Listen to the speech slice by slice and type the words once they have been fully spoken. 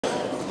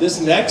This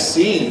next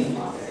scene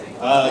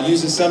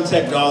uses some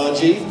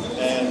technology,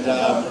 and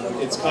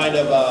it's kind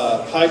of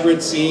a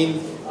hybrid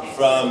scene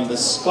from the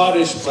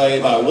Scottish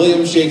play by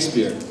William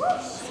Shakespeare.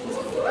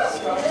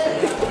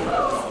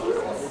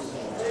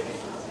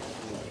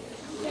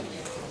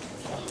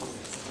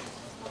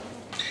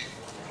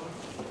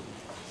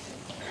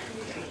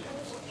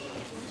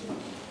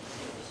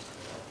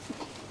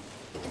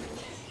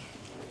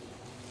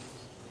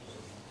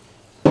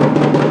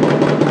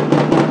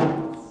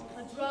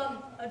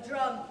 A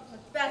drum,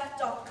 Macbeth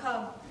doth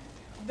come.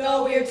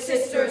 The weird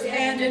sisters,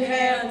 hand in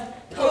hand,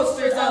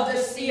 coasters of the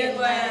sea and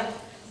land,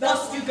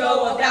 thus do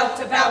go about,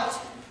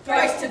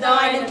 thrice to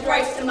thine, and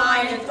thrice to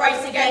mine, and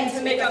thrice again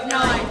to make up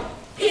 9.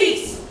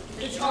 Peace!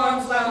 The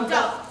charms wound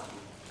up.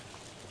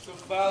 So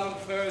foul and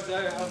fair as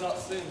I have not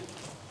seen.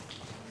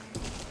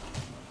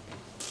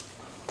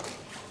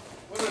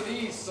 What are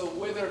these, so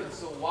withered and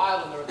so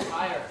wild in their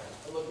attire,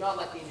 that look not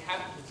like the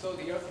inhabitants so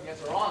the earth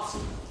against our aunts?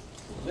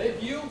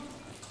 Live you?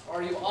 Or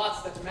are you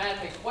aughts that man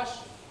may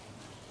question?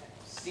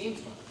 Seem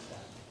to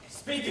understand.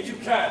 Speak if you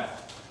can.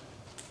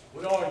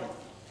 What are you?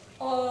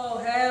 All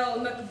hail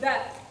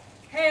Macbeth.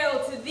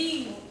 Hail to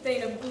thee,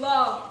 Thane of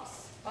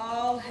Glamis.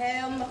 All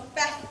hail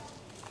Macbeth.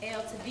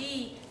 Hail to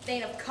thee,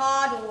 Thane of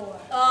Cawdor.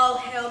 All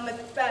hail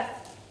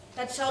Macbeth,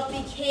 that shalt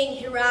be king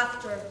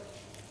hereafter.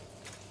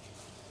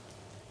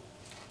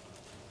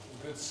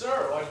 Good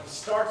sir, why do you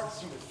start and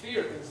seem to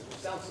fear things that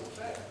sound so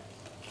fair?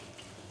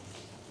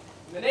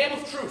 In the name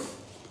of truth,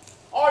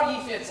 are ye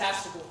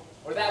fantastical,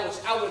 or that which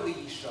outwardly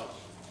ye show?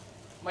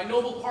 My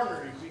noble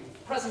partner, you greet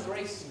with present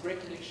grace and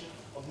great conviction,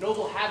 of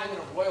noble having and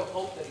of royal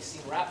hope that he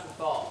seem wrapped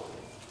withal.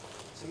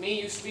 To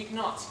me you speak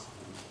not.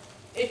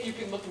 If you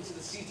can look into the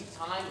seeds of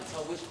time and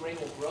tell which grain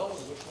will grow and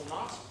which will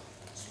not,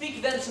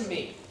 speak then to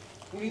me,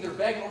 who neither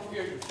beg nor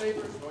fear your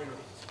favors nor your hate.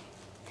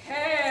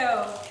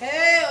 Hail!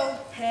 Hail!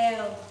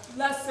 Hail!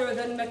 Lesser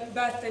than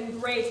Macbeth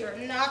and greater.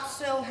 Not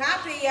so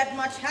happy, yet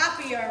much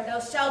happier. Thou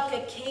shalt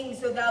get king,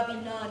 so thou be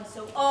none.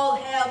 So all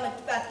hail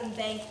Macbeth and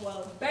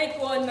Banquo.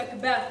 Banquo and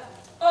Macbeth,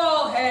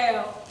 all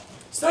hail.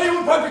 Say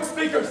you perfect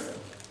speakers!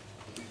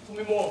 Tell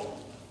me more.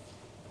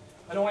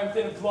 I know I am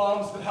Thane of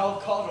Glamis, but how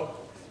of Cawdor?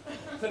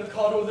 Thane of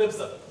Cawdor lives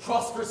a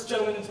prosperous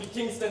gentleman, and to be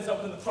king stands out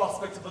within the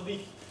prospect of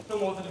belief, no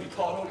more than to be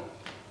Cawdor.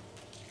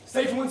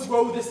 Say from whence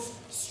row this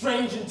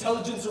strange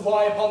intelligence, or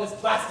why upon this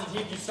blasted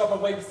heath you stop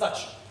away with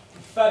such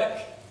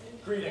prophetic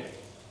greeting.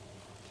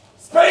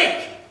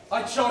 Speak,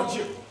 I charge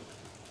you.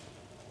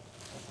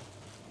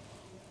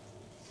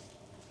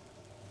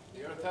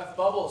 The earth hath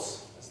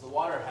bubbles, as the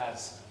water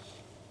has,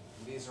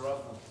 and these are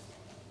of them.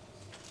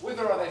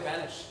 Whither are they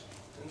vanished?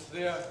 Into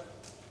the air.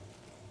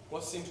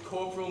 What seemed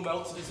corporal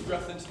melted his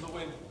breath into the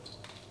wind.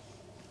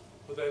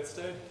 But they had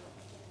stayed.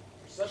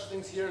 Are such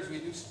things here as we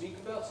do speak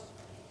about?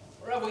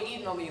 Or have we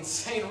eaten on the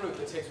insane root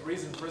that takes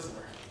reason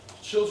prisoner?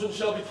 Children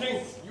shall be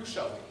kings. You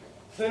shall be king.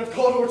 Thane of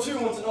Cawdor too,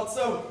 was it not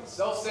so?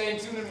 Self-saying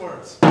tune in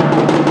words.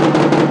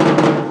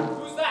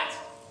 Who's that?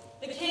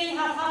 The king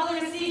hath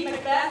humbly received,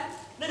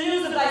 Macbeth, the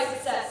news of thy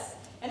success,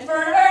 and for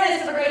an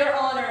earnest of a greater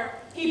honor,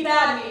 he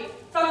bade me,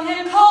 from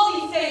him call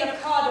thee Thane of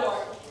Cawdor,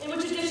 in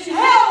which addition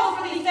hail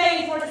for thee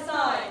Thane for to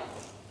sign.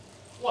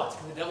 What,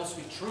 can the devil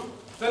speak true?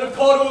 Thane of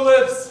Cawdor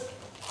lives.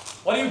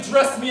 Why do you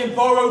dress me in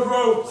borrowed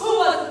robes? Who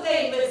was the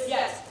Thane lives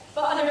yet,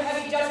 but under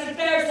heavy judgment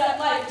bears that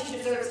life which he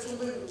deserves to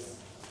lose.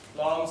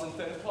 Glamis and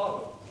Thane of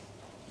Cawdor.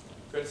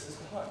 Greatest is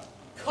behind.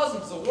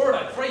 Cousin's a word,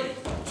 I pray you.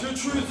 Two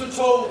truths are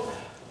told.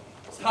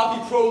 As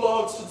happy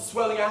prologues to the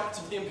swelling act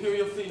of the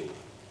imperial theme.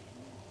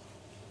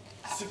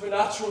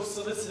 Supernatural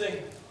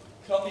soliciting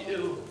cannot be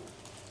ill,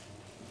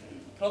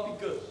 cannot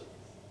be good.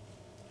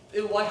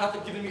 Ill why hath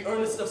it given me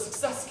earnest of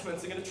success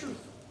commencing in a truth?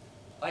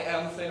 I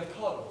am Thane of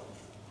Cawdor.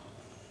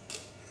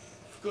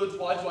 Good,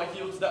 why do I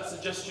yield to that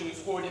suggestion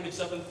whose horrid image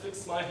doth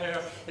fix my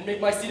hair and make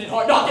my seated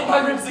heart knock at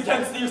my ribs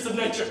against the use of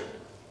nature?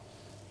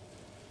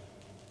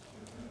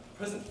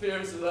 Present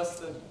fears are less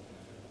than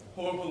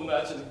horrible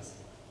imaginings.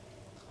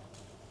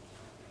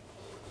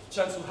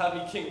 Chance will have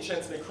me king,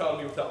 chance may crown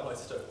me without my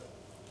stir.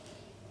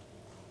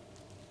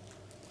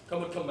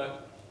 Come what come, men.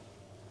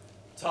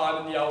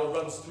 Time and the hour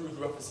runs through the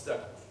roughest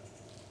step.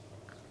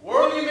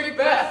 Worthy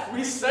Macbeth,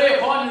 we stay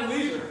upon your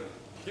leisure.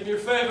 Give me your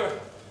favor.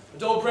 The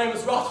dull brain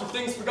was wrought with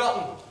things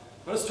forgotten.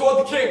 Let us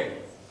toward the king.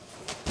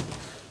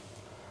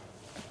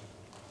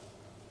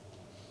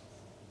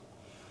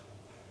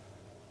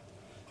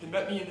 They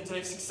met me in the day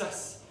of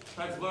success,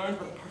 and I've learned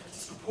by the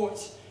perfectest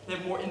report they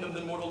have more in them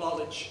than mortal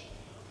knowledge.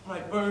 When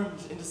I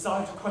burned in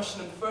desire to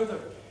question them further,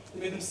 they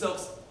made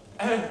themselves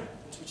air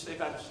into which they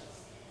vanished.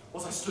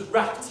 Whilst I stood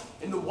rapt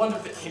in the wonder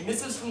that came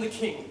missives from the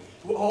king,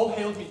 who all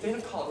hailed me Thane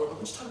of Cawdor, but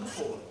which time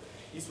before?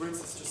 These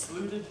words sisters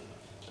saluted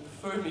and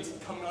referred me to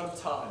the coming on of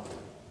time.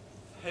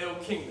 Hail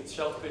king that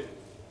shalt be.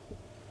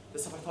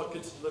 This have I thought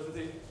good to deliver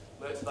thee,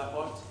 lay it to thy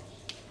heart,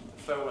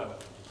 and farewell.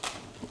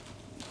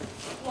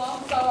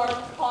 Long thou art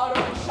Cawdor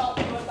and shalt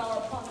be what thou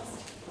art promised.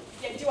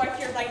 Yet do I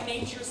fear thy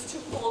nature's too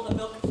full of the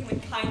milk of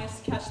human kindness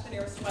to catch the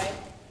nearest way.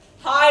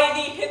 Hie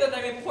thee hither that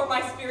I may pour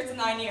my spirits in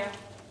thine ear.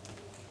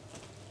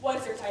 What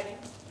is your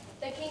tidings?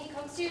 The king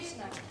comes here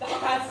tonight. Thou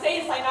canst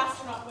say thy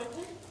master not with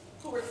him,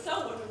 who were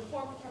so would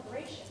inform with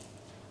preparation.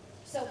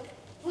 So,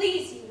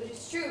 please you, it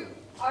is true,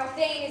 our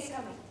Thane is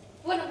coming.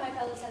 One of my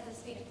fellows has this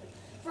speedily,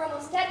 for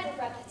almost dead for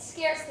breath, it's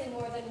scarcely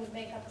more than would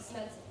make up his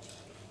message.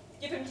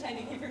 Give him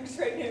tending, he brings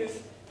great news.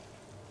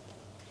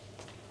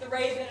 The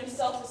raven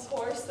himself is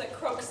hoarse that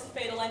croaks the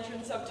fatal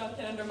entrance of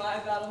Duncan under my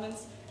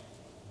battlements.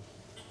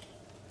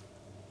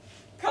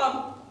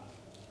 Come,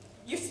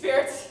 you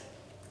spirits,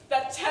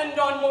 that tend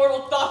on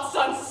mortal thoughts,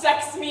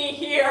 unsex me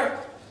here,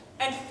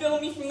 and fill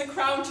me from the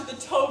crown to the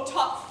toe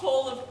top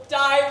full of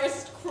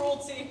direst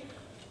cruelty.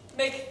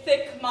 Make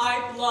thick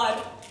my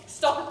blood,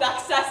 stop at the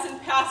access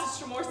and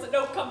passage remorse, that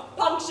no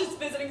compunctious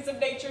visitings of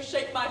nature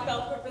shake my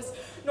fell purpose,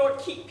 nor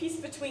keep peace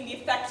between the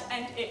effect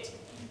and it.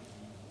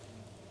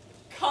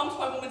 Come to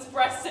my woman's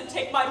breast and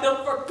take my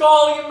milk for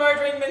gall, you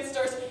murdering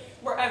minsters,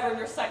 wherever in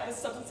your sightless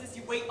substances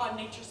you wait on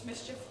nature's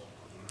mischief.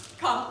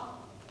 Come,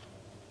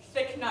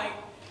 thick night,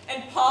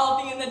 and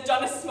pall thee in the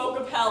dunnest smoke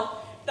of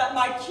hell, that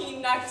my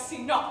keen knife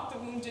see not the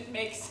wound it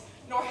makes,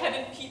 nor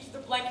heaven peeps the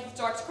blanket of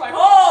darts cry,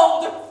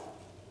 hold!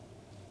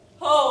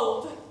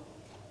 Hold!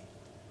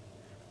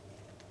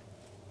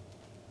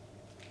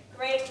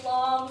 Great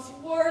longs,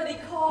 worthy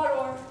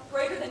Cawdor,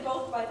 greater than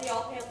both by thee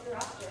I'll pale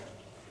hereafter.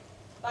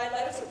 Thy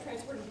letters are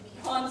transported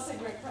beyond this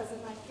ignorant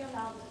present, and I feel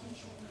now the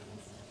future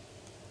means.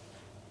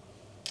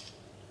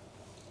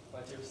 My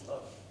dearest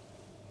love,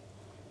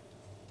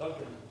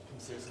 Duncan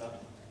comes here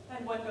tonight.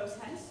 And when goes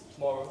hence?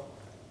 Tomorrow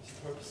is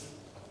your purpose.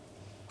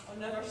 Oh,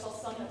 never shall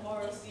sun at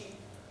morrow see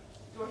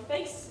your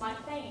face, my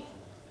fame,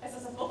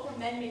 as a book where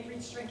men may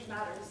read strange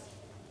matters.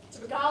 To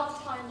beguile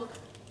the time, look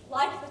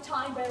like the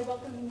time by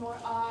welcoming your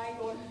eye,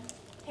 your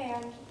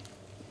hand,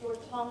 your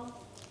tongue.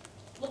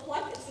 Look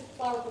like it as if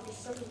flower would be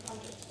certain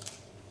under.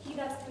 He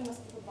that's thing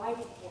must be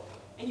provided for,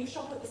 and you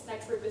shall put this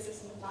night's great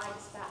business in my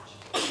dispatch,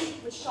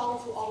 which shall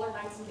to all our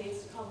nights and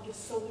days to come give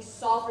solely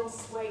sovereign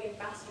sway and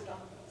masterdom.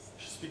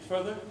 Should speak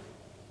further?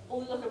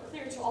 Only look up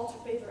clear to alter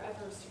favor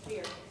ever is to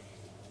fear.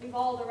 Leave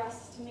all the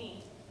rest to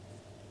me.